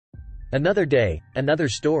Another day, another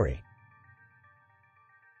story.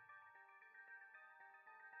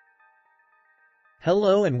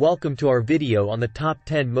 Hello and welcome to our video on the top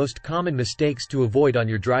 10 most common mistakes to avoid on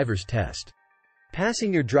your driver's test.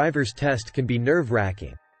 Passing your driver's test can be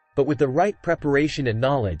nerve-wracking, but with the right preparation and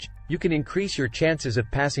knowledge, you can increase your chances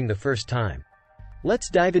of passing the first time. Let's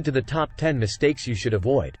dive into the top 10 mistakes you should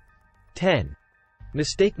avoid. 10.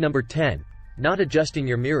 Mistake number 10. Not adjusting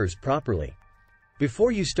your mirrors properly.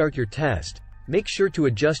 Before you start your test, make sure to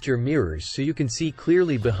adjust your mirrors so you can see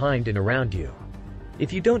clearly behind and around you.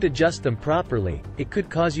 If you don't adjust them properly, it could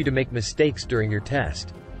cause you to make mistakes during your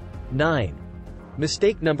test. 9.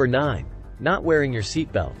 Mistake number 9. Not wearing your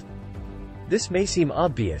seatbelt. This may seem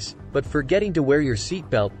obvious, but forgetting to wear your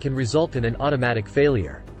seatbelt can result in an automatic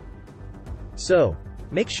failure. So,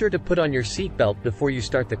 make sure to put on your seatbelt before you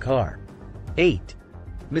start the car. 8.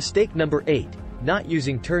 Mistake number 8. Not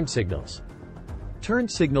using turn signals. Turn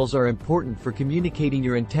signals are important for communicating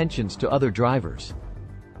your intentions to other drivers.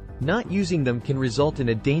 Not using them can result in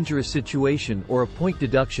a dangerous situation or a point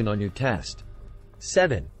deduction on your test.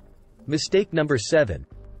 7. Mistake number 7.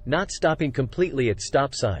 Not stopping completely at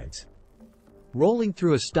stop signs. Rolling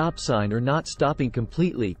through a stop sign or not stopping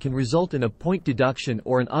completely can result in a point deduction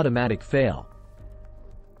or an automatic fail.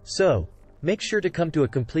 So, make sure to come to a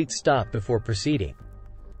complete stop before proceeding.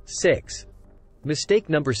 6. Mistake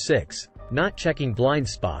number 6. Not checking blind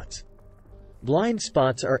spots. Blind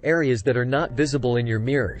spots are areas that are not visible in your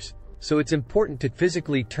mirrors, so it's important to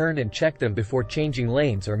physically turn and check them before changing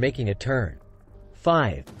lanes or making a turn.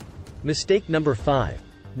 5. Mistake number 5.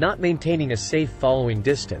 Not maintaining a safe following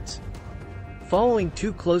distance. Following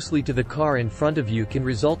too closely to the car in front of you can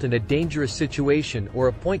result in a dangerous situation or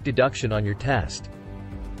a point deduction on your test.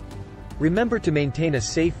 Remember to maintain a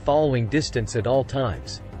safe following distance at all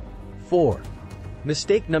times. 4.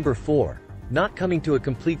 Mistake number 4. Not coming to a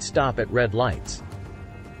complete stop at red lights.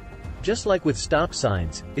 Just like with stop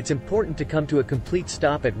signs, it's important to come to a complete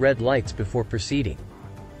stop at red lights before proceeding.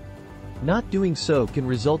 Not doing so can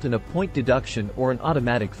result in a point deduction or an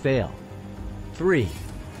automatic fail. 3.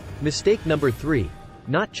 Mistake number 3.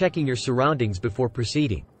 Not checking your surroundings before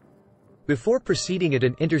proceeding. Before proceeding at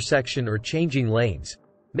an intersection or changing lanes,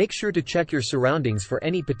 make sure to check your surroundings for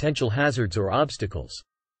any potential hazards or obstacles.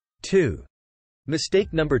 2.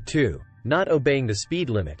 Mistake number 2. Not obeying the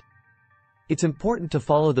speed limit. It's important to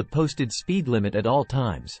follow the posted speed limit at all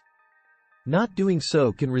times. Not doing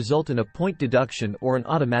so can result in a point deduction or an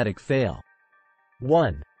automatic fail.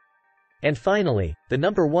 1. And finally, the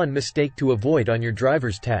number 1 mistake to avoid on your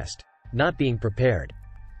driver's test: not being prepared.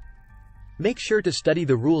 Make sure to study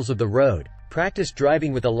the rules of the road, practice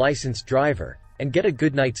driving with a licensed driver, and get a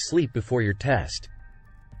good night's sleep before your test.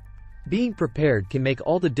 Being prepared can make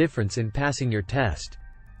all the difference in passing your test.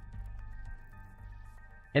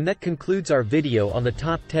 And that concludes our video on the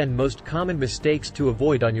top 10 most common mistakes to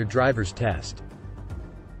avoid on your driver's test.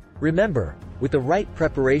 Remember, with the right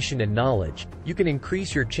preparation and knowledge, you can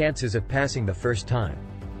increase your chances of passing the first time.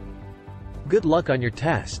 Good luck on your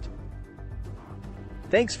test.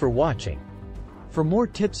 Thanks for watching. For more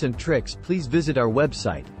tips and tricks, please visit our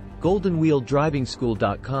website,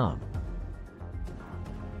 goldenwheeldrivingschool.com.